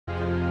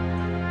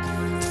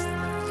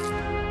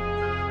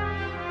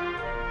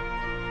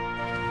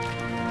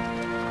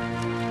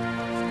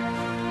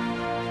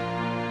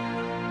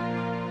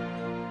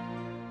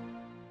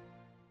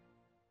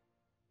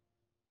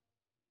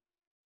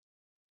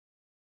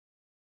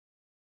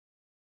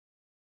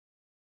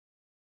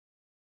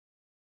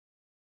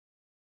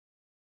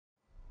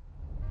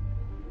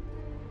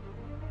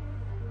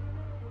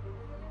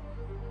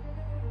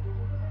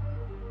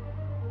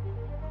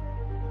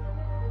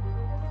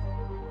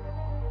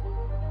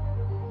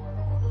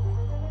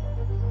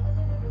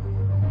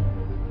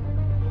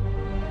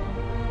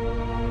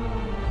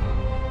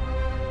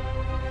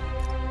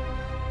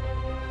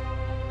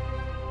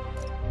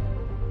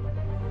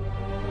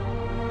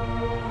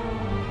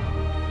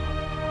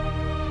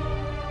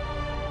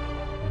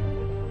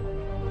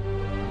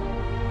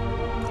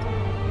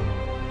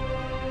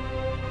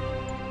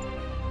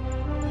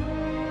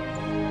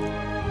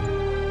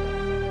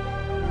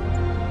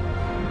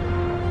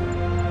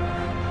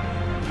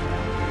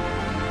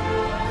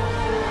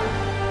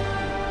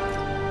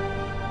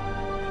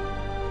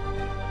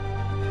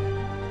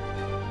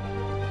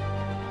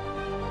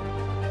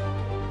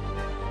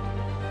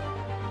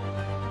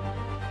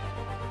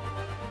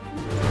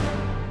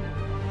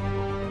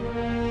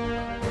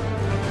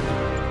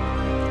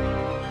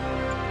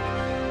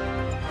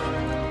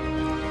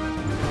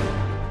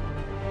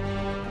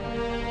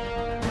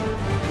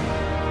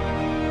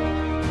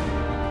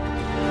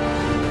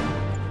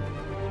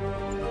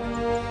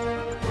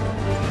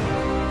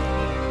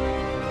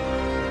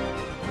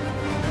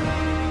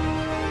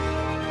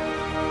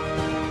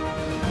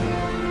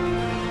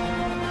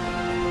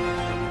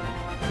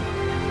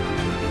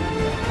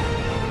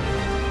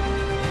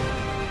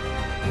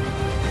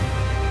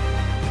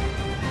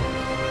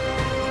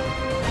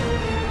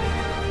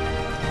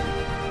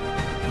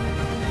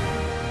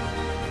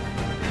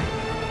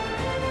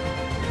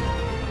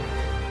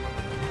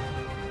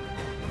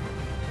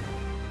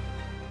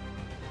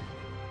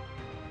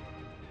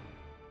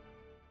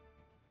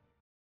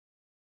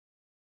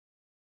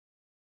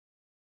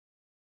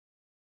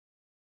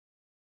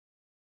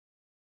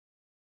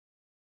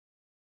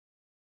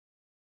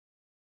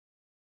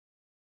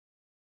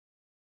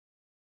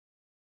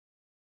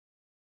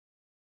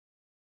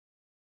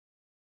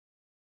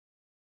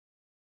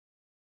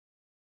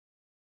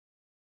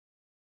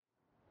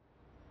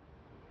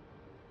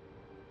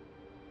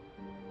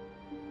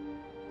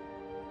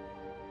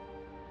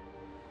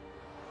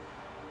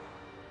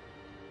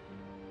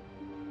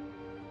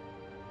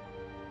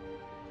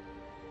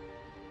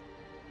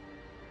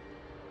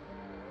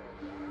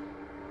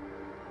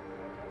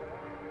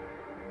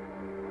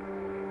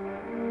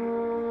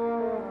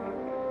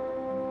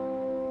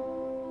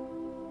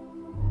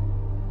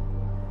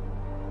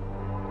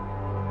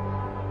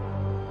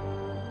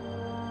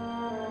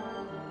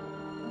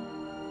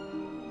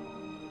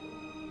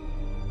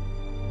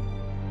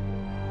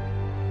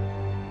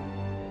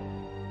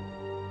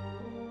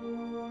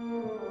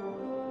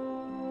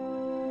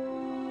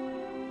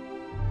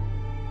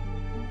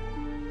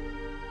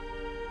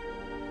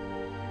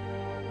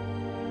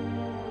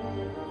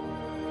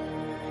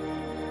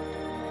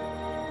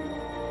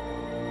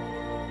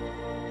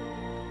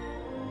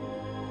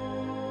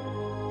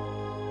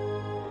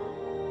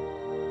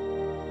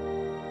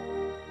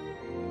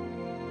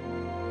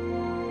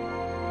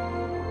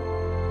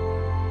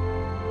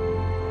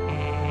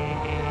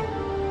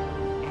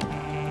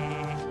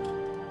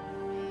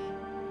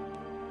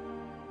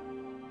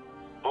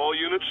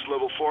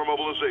level 4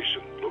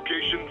 mobilization.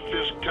 Location,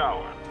 Fisk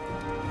Tower.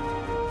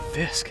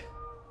 Fisk?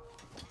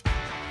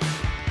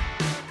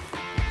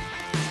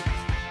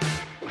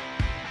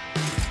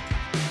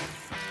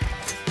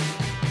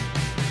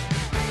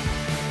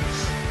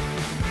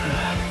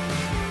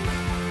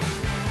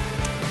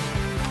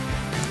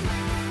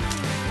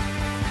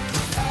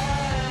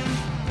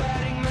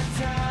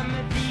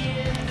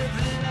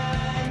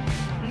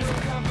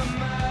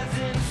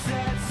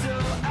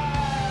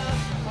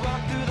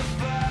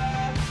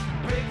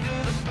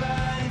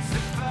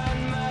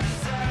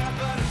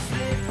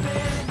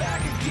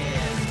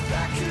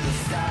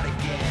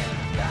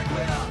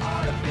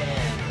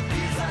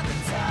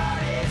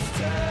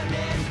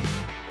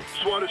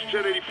 SWAT is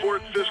 1084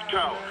 at Fisk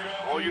Tower.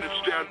 All units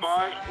stand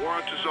by.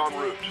 Warrant is en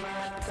route.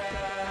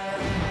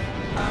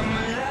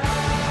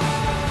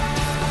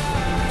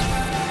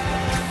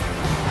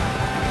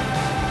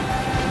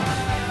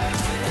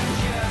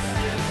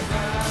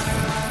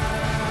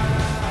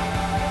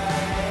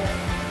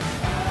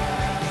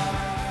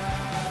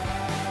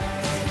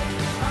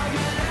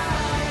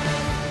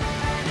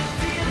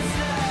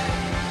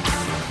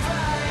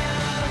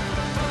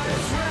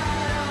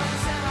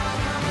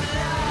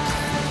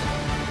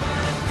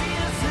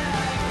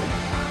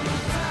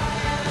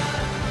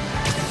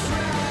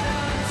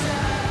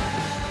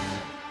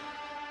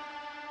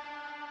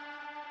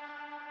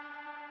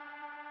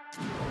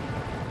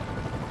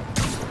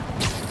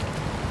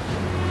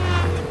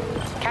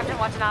 Captain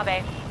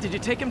Watanabe. Did you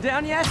take him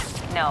down yet?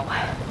 No.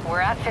 We're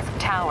at Fisk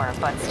Tower,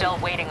 but still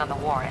waiting on the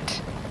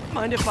warrant.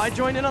 Mind if I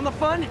join in on the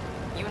fun?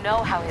 You know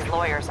how his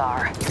lawyers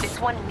are. This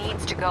one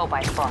needs to go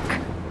by the book.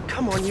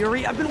 Come on,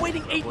 Yuri. I've been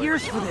waiting 8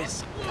 years for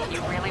this.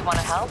 You really want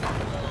to help?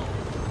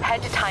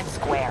 Head to Times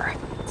Square.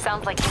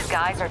 Sounds like these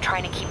guys are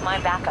trying to keep my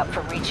backup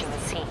from reaching the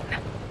scene.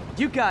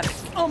 You got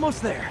it.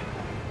 Almost there.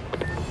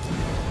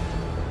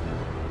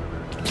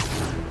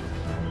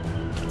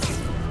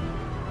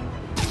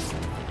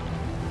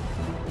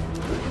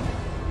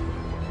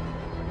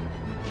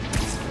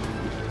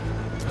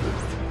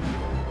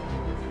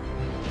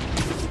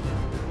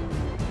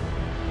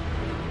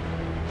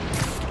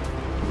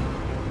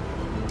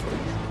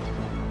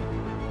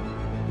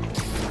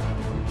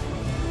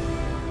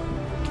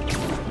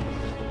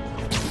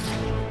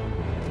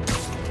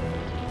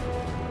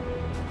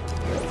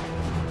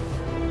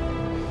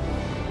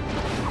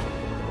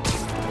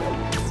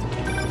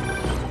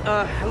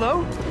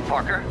 Hello?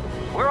 Parker,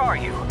 where are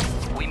you?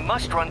 We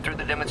must run through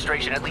the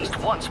demonstration at least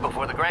once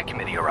before the grant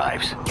committee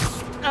arrives.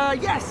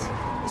 Yes.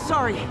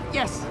 Sorry.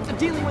 Yes. I'm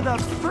dealing with a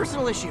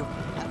personal issue.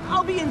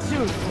 I'll be in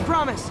soon.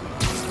 Promise.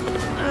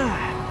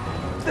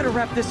 Better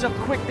wrap this up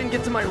quick than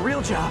get to my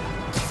real job.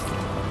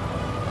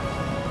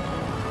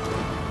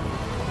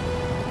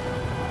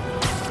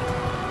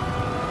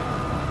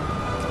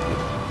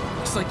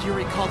 Looks like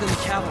Yuri called in the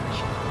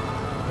cavalry.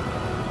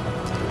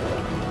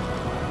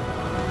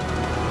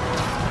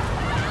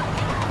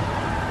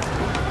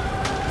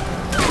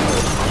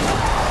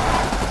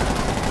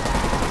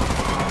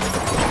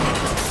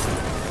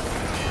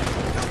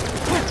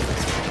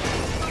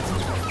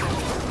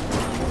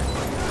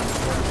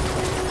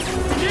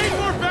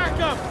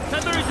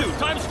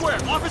 Times Square!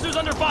 Officers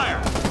under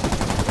fire!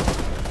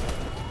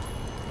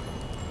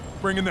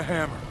 Bring in the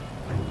hammer.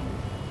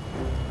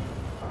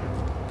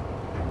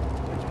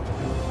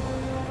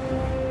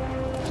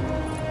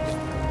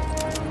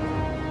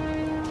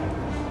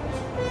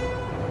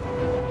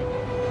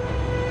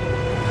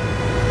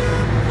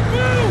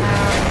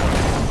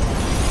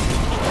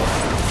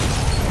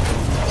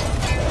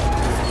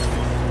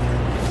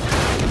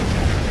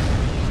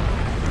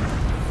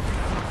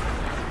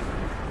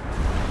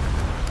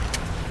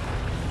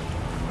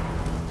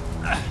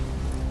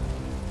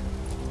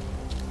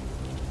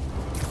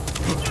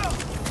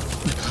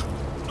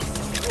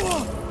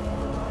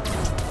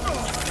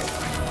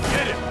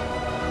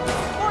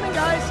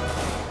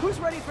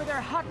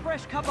 Hot,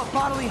 fresh cup of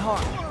bodily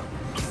harm.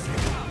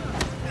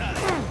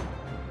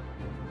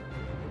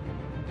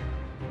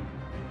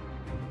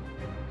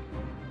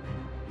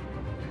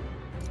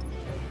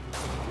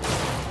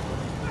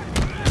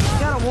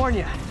 Gotta warn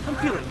ya, I'm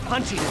feeling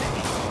punchy today.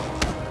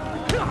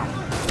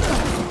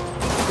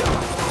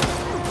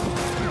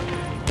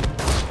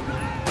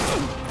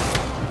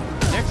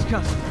 Next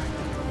customer.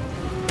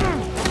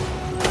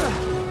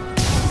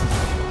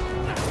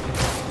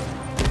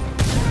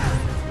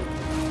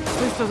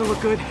 This doesn't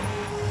look good.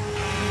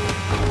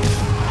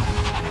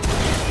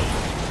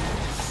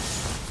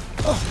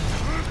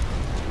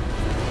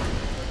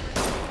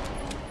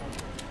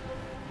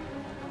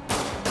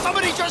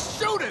 Somebody just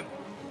shoot him!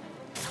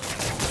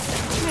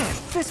 Man,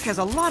 Fisk has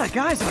a lot of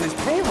guys on his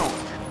payroll.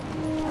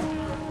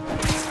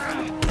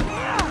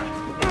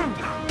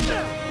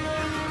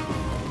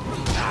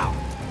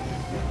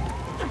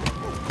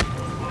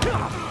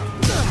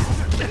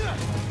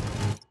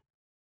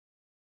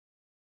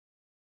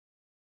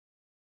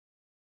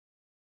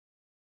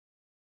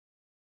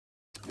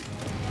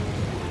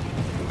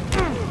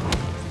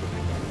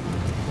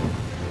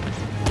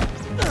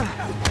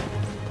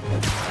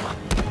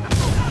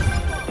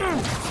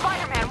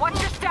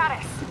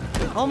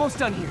 Almost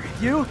done here.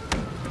 You?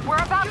 We're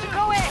about to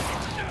go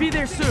in! Be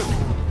there soon.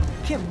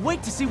 Can't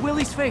wait to see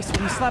Willie's face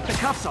when you slap the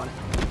cuffs on him.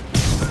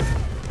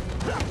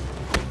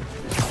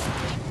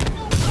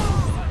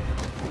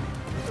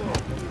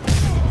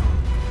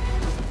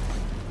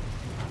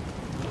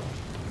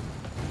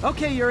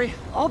 Okay, Yuri.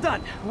 All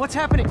done. What's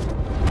happening?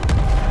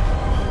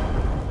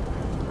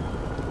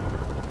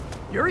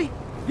 Yuri?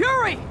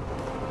 Yuri!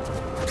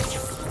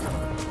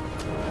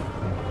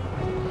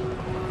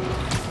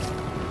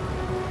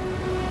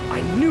 I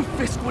knew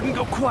Fisk wouldn't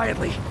go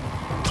quietly.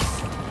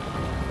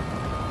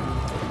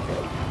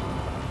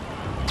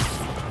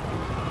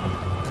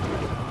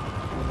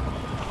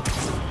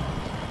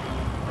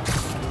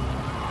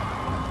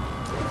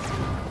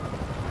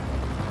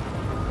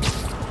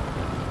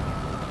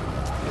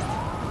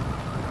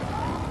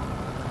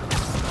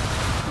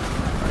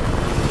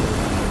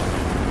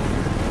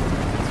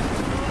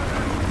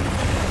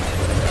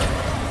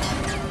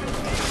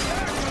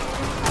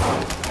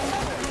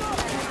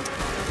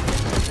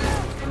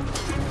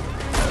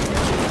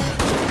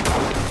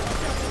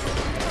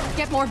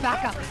 More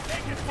backup.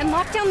 And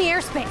lock down the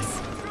airspace.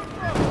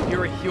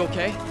 Yuri, you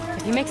okay?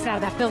 If he makes it out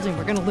of that building,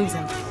 we're gonna lose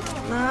him.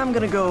 I'm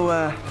gonna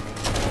go,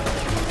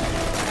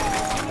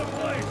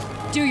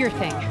 Do your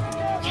thing.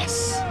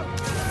 Yes!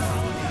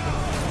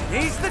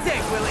 He's the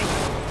day, Willie!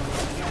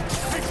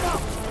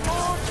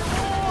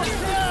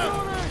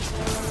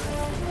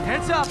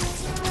 Heads up!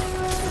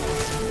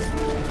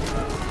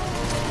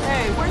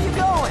 Hey, where you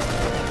going?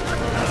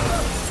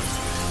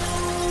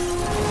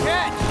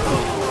 Catch!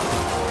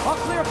 I'll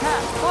clear a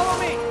path. Follow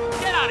me!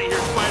 Get out of here,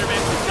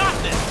 Spider-Man! We got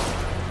this!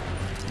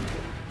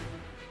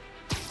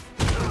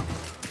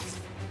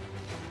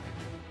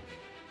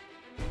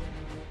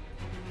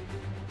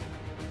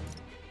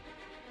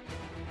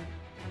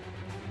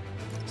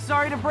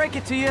 Sorry to break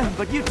it to you,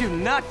 but you do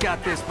not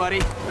got this, buddy.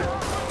 What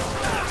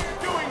are you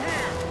doing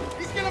here?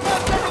 He's gonna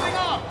mess everything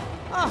up!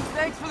 Oh,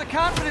 thanks for the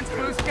confidence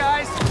boost,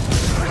 guys.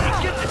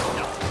 Get this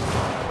stuff!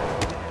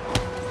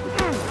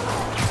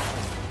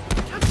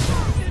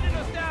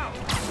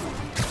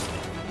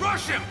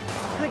 Rush him!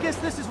 I guess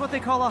this is what they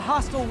call a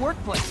hostile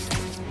workplace.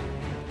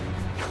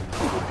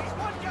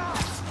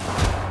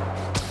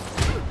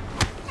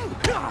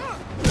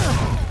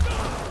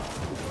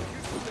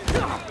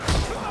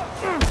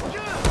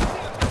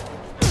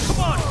 Come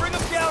on, bring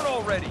him down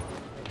already!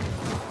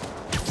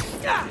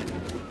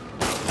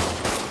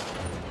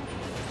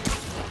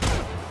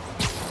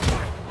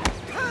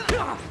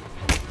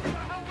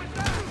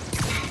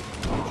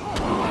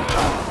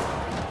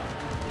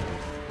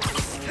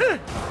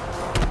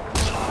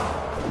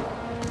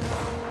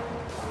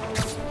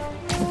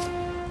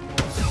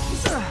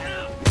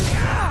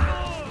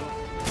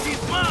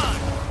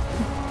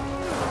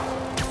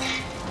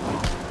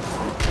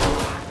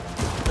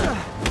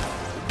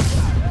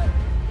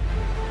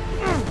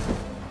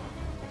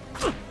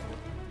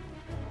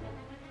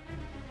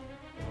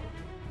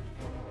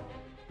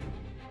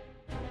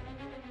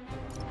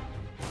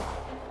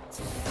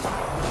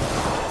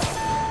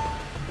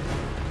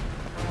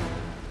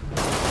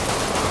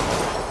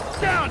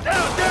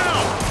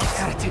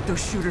 Take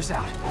those shooters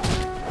out.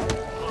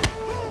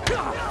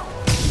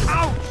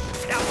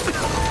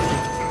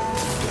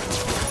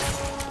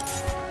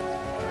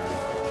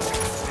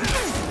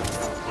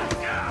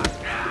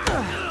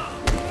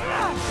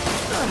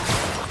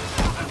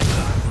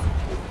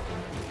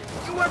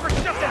 You ever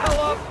shut the hell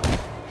up?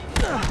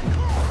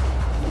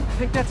 I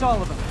think that's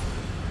all of them.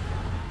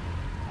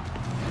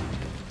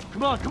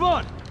 Come on, come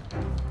on!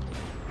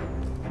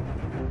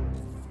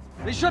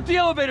 They shut the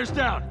elevators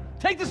down!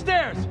 Take the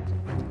stairs!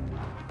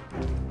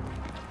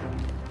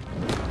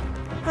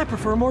 I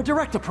prefer a more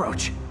direct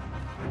approach.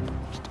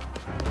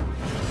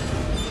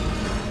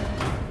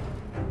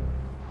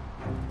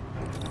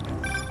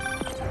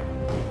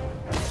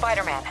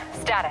 Spider-Man,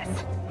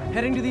 status.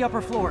 Heading to the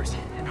upper floors,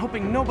 and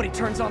hoping nobody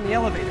turns on the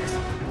elevators.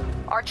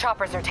 Our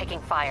choppers are taking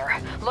fire.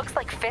 Looks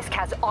like Fisk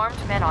has armed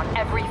men on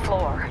every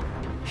floor.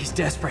 He's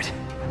desperate.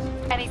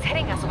 And he's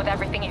hitting us with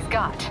everything he's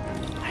got.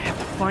 I have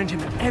to find him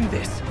and end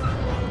this.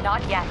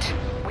 Not yet.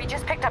 We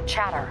just picked up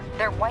chatter.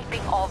 They're wiping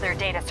all their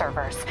data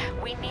servers.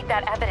 We need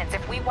that evidence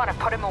if we want to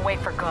put him away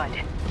for good.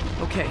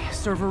 Okay,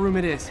 server room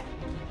it is.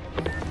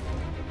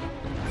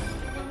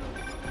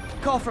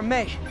 Call from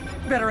May.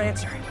 Better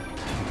answer.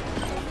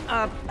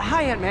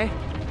 Hi, Aunt May.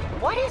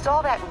 What is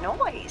all that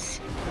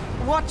noise?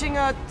 Watching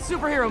a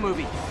superhero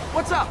movie.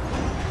 What's up?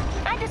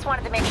 I just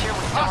wanted to make sure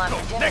we're still on the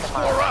Hostile! dinner Next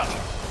floor tomorrow up!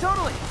 night.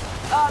 Totally.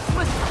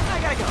 Listen,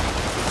 I gotta go.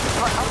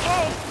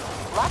 Okay.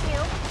 Love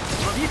you.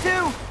 Love you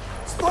too.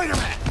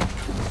 Spider-Man!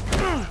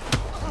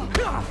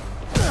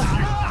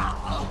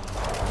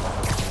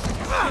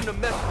 Time to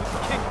mess with the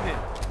Kingpin!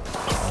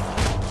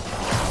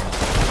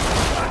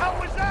 What the hell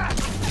was that?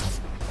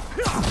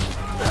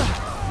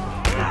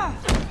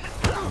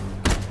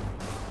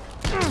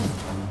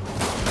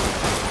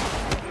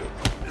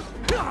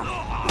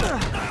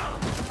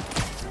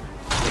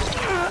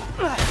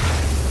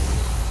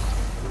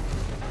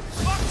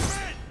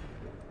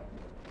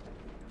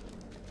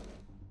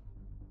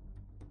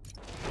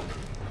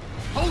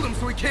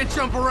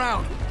 jump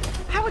around.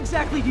 How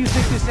exactly do you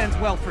think this ends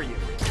well for you?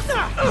 You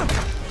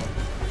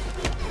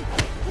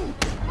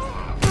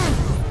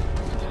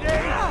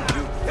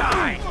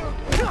die!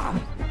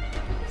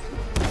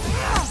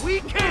 We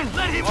can't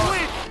let him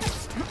win!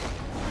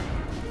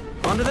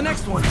 On to the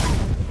next one.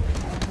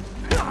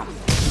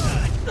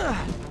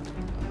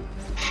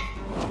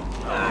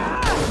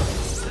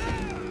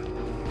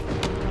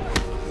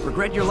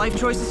 Regret your life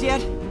choices yet?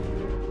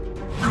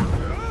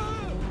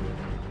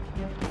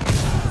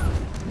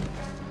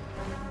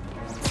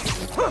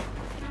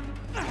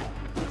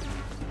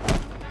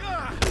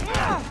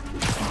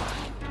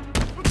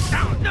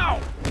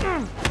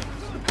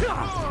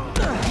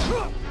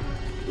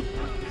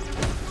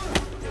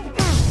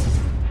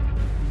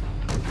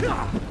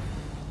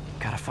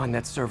 Gotta find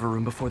that server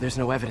room before there's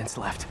no evidence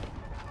left.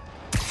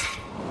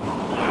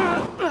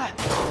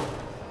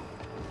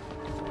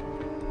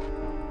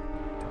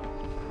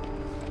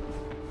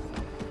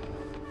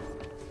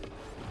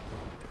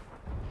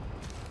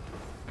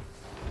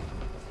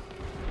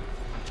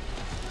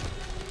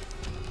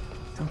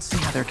 Don't see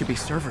how there could be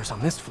servers on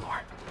this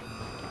floor.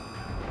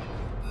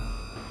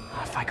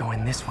 If I go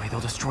in this way, they'll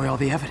destroy all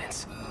the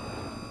evidence.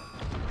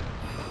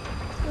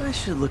 I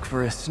should look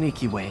for a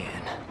sneaky way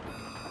in.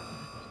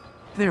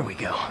 There we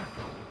go.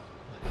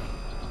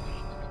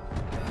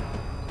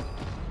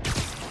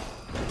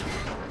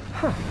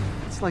 Huh.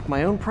 It's like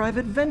my own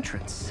private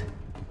ventrance.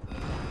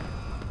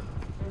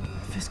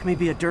 Fisk may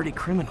be a dirty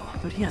criminal,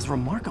 but he has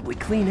remarkably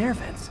clean air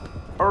vents.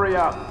 Hurry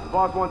up.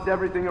 Boss wants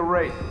everything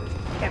erased.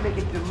 Can't make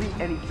it delete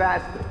any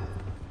faster.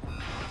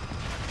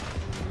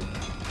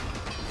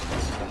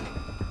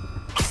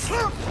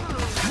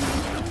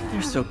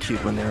 They're so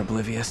cute when they're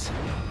oblivious.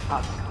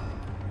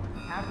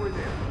 Halfway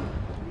there.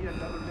 Need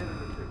another minute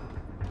or two.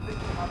 Think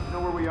the cops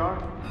know where we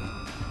are?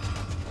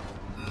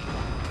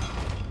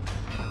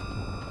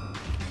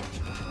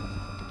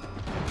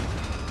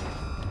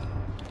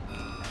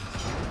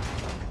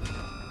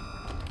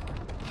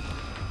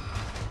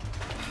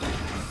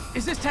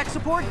 Is this tech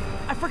support?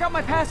 I forgot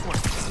my password.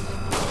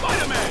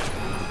 Spider-Man!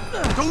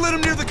 Don't let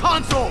him near the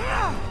console!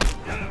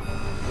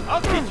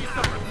 I'll teach you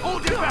something.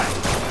 Hold it back!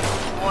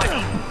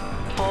 Warning.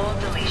 Full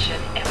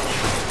deletion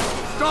imminent.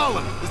 Stall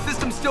him! The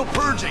system's still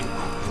purging!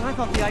 I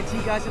thought the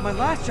IT guys at my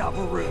last job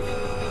were rude.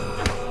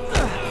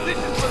 This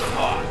is for the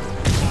boss!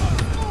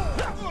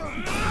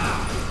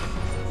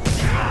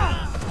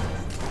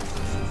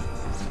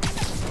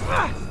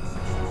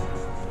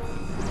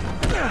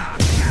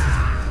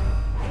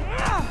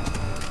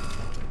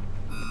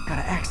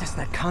 Gotta access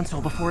that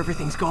console before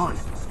everything's gone.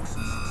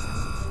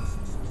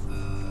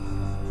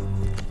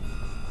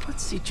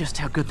 Let's see just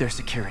how good their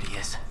security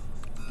is.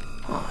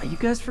 Aw, you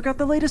guys forgot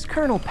the latest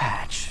kernel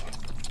patch.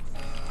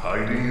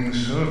 Hiding in the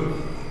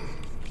server.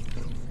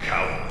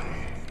 Cowardly.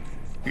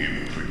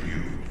 Even for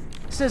you.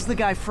 Says the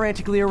guy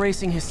frantically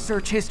erasing his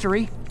search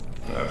history.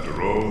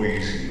 After all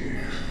these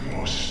years,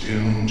 you're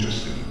still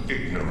just an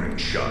ignorant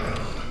child.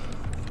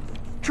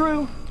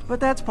 True, but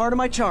that's part of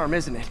my charm,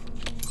 isn't it?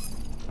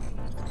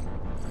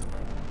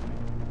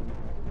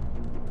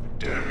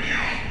 Damn you.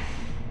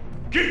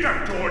 Get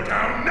that door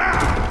down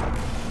now!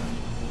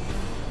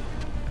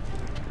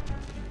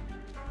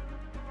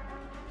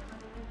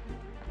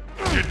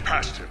 Get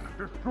past him.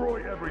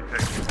 Destroy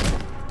everything.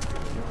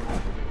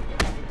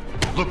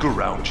 Look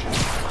around you.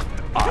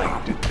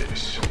 I did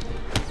this.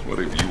 What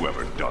have you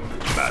ever done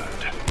that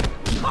mattered?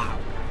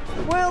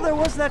 Well, there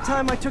was that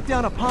time I took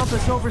down a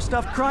pompous,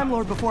 overstuffed crime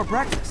lord before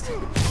breakfast.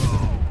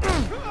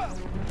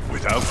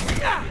 Without me,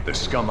 the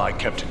scum I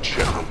kept in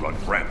check will run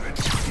rampant.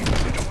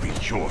 It'll be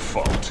your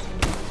fault.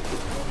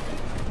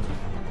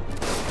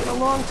 Been a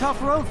long,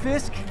 tough road,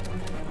 Fisk.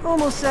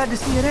 Almost sad to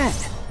see it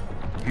end.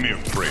 Mere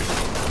praise.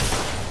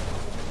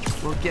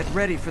 We'll get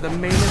ready for the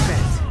main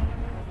event.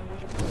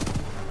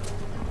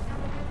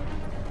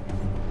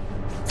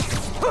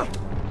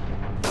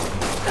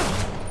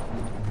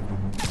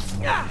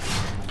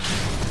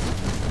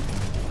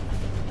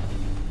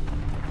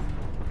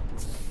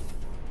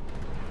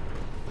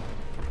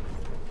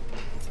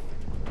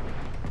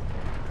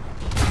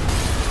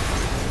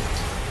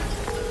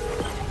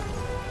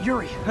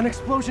 Yuri, an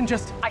explosion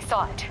just... I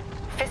saw it.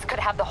 Fisk could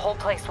have the whole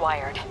place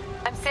wired.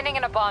 I'm sending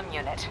in a bomb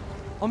unit.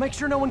 I'll make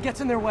sure no one gets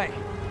in their way.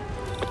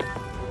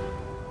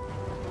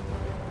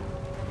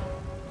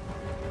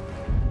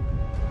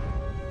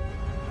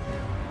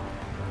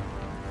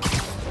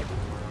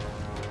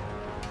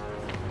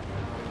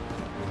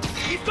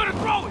 He's gonna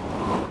throw it!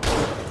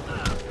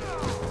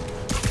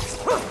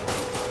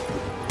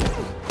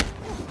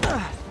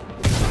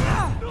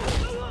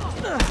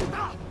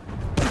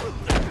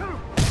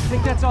 I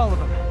think that's all of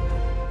them.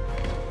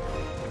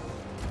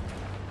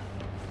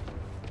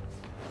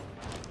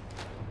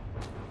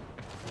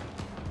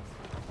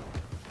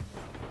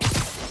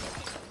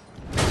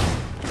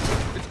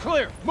 It's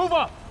clear. Move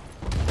up!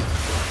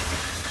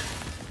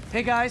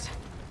 Hey guys,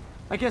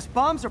 I guess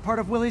bombs are part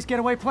of Willie's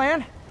getaway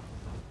plan?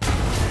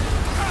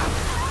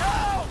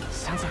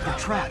 Sounds like they're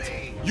trapped.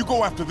 You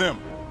go after them.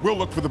 We'll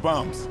look for the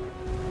bombs.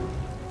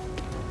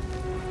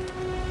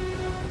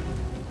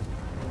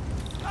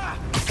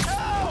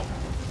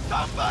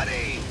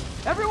 Somebody!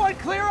 Everyone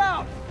clear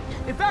out!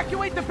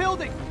 Evacuate the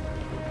building!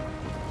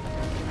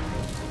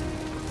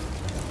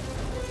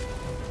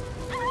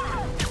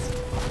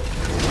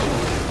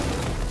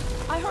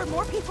 I heard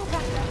more people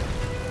back there.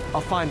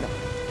 I'll find them.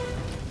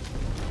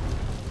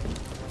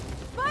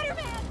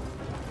 Spider-Man!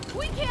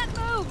 We can't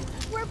move!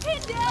 We're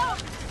pinned down!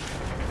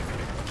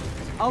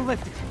 I'll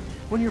lift it.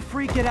 When you're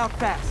free, get out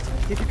fast.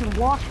 If you can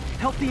walk,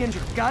 help the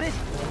injured. Got it?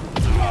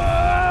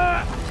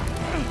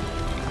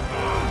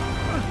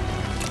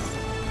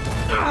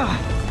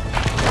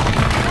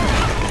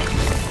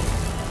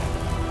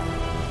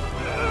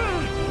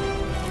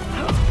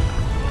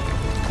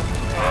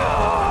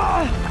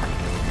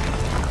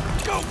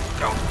 Go,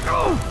 go,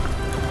 go!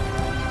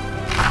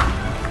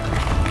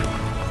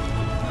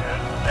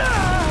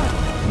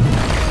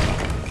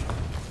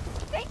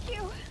 Thank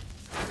you!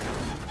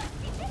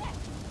 We did it!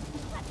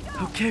 Let's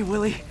go! Okay,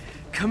 Willie.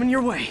 Coming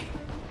your way.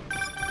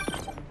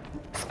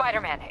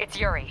 Spider-Man, it's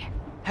Yuri.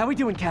 How we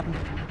doing, Captain?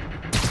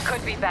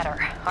 Could be better.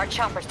 Our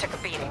choppers took a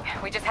beating.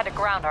 We just had to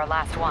ground our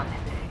last one.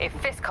 If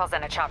Fisk calls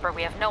in a chopper,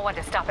 we have no one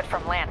to stop it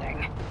from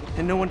landing.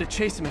 And no one to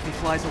chase him if he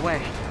flies away.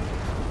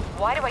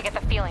 Why do I get the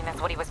feeling that's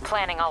what he was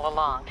planning all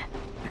along?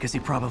 Because he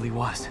probably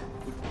was.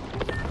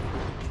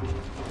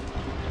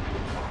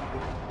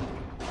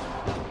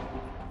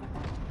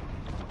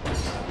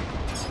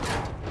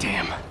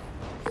 Damn.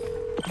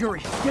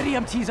 Yuri, get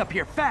EMTs up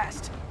here,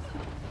 fast!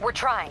 We're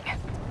trying.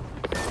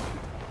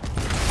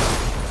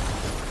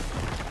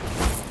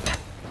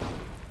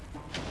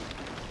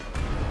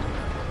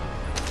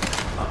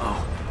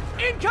 Uh-oh.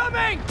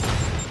 Incoming!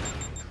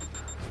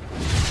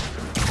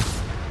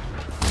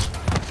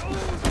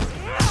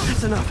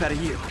 That's enough out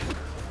of you.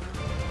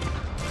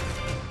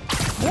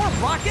 More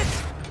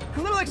rockets? A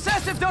little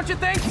excessive, don't you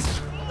think?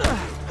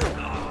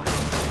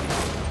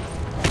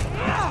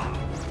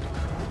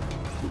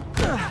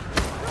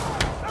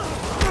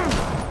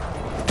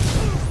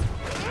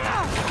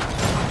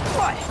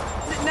 What?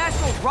 Is it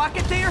National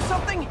Rocket Day or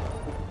something?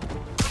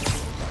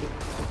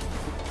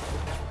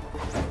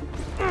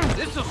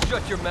 This'll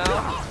shut your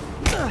mouth.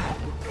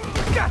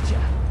 Gotcha!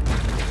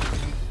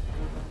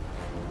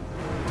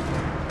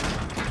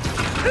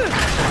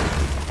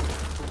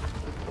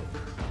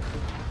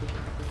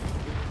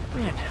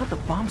 Man, how'd the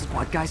bomb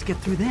squad guys get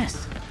through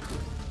this?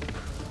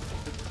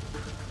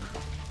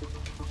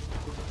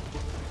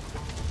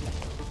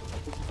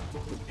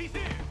 He's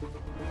here!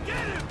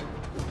 Get him!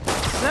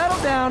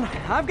 Settle down.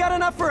 I've got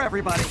enough for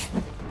everybody.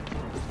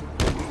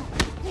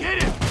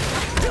 Get him!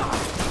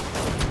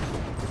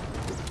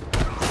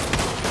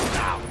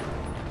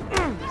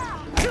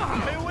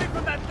 Stay away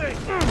from that thing!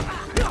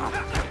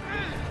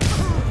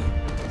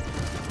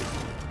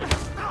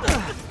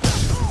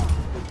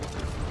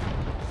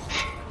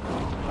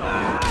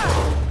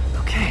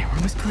 Okay,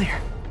 room is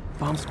clear.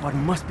 Bomb squad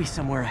must be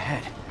somewhere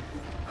ahead.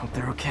 Hope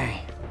they're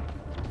okay.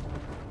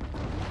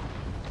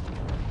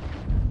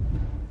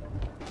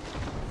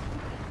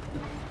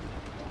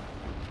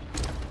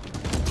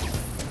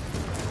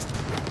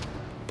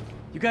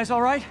 You guys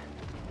all right?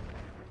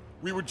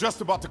 We were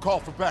just about to call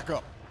for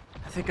backup.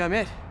 I think I'm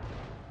it.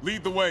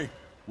 Lead the way.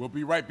 We'll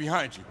be right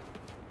behind you.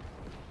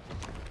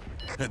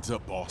 Heads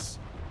up, boss.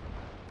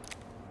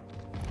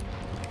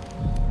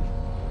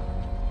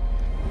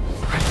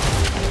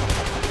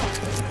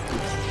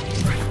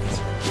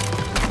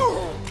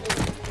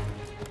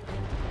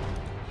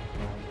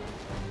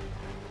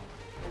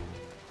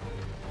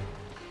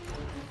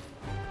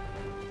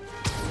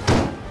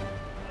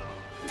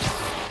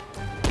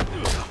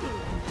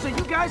 So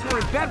you guys were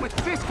in bed with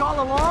Fisk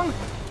all along?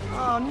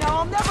 Oh no,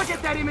 I'll never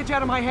get that image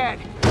out of my head.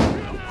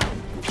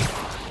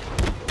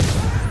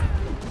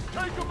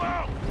 Take him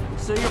out!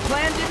 So your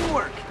plan didn't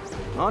work.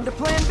 On to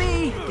plan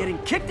B, getting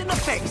kicked in the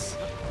face.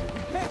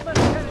 Can't let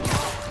him get it.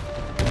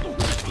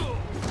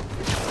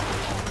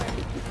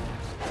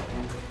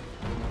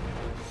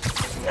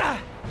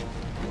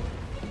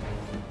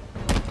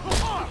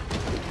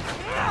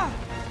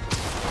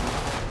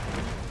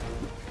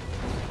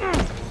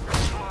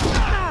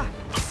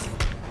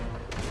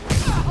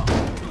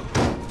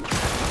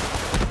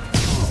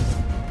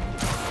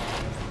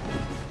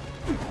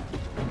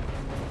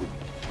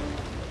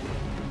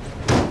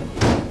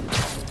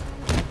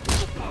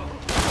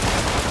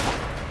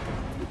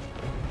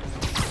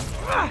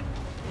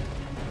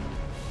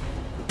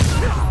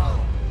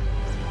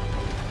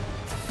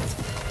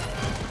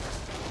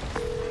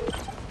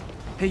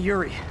 Hey,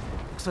 Yuri.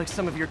 Looks like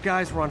some of your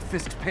guys were on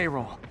Fisk's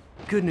payroll.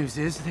 Good news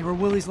is, they were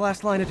Willie's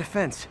last line of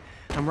defense.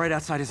 I'm right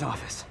outside his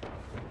office.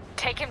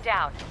 Take him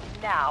down,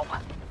 now.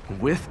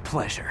 With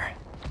pleasure.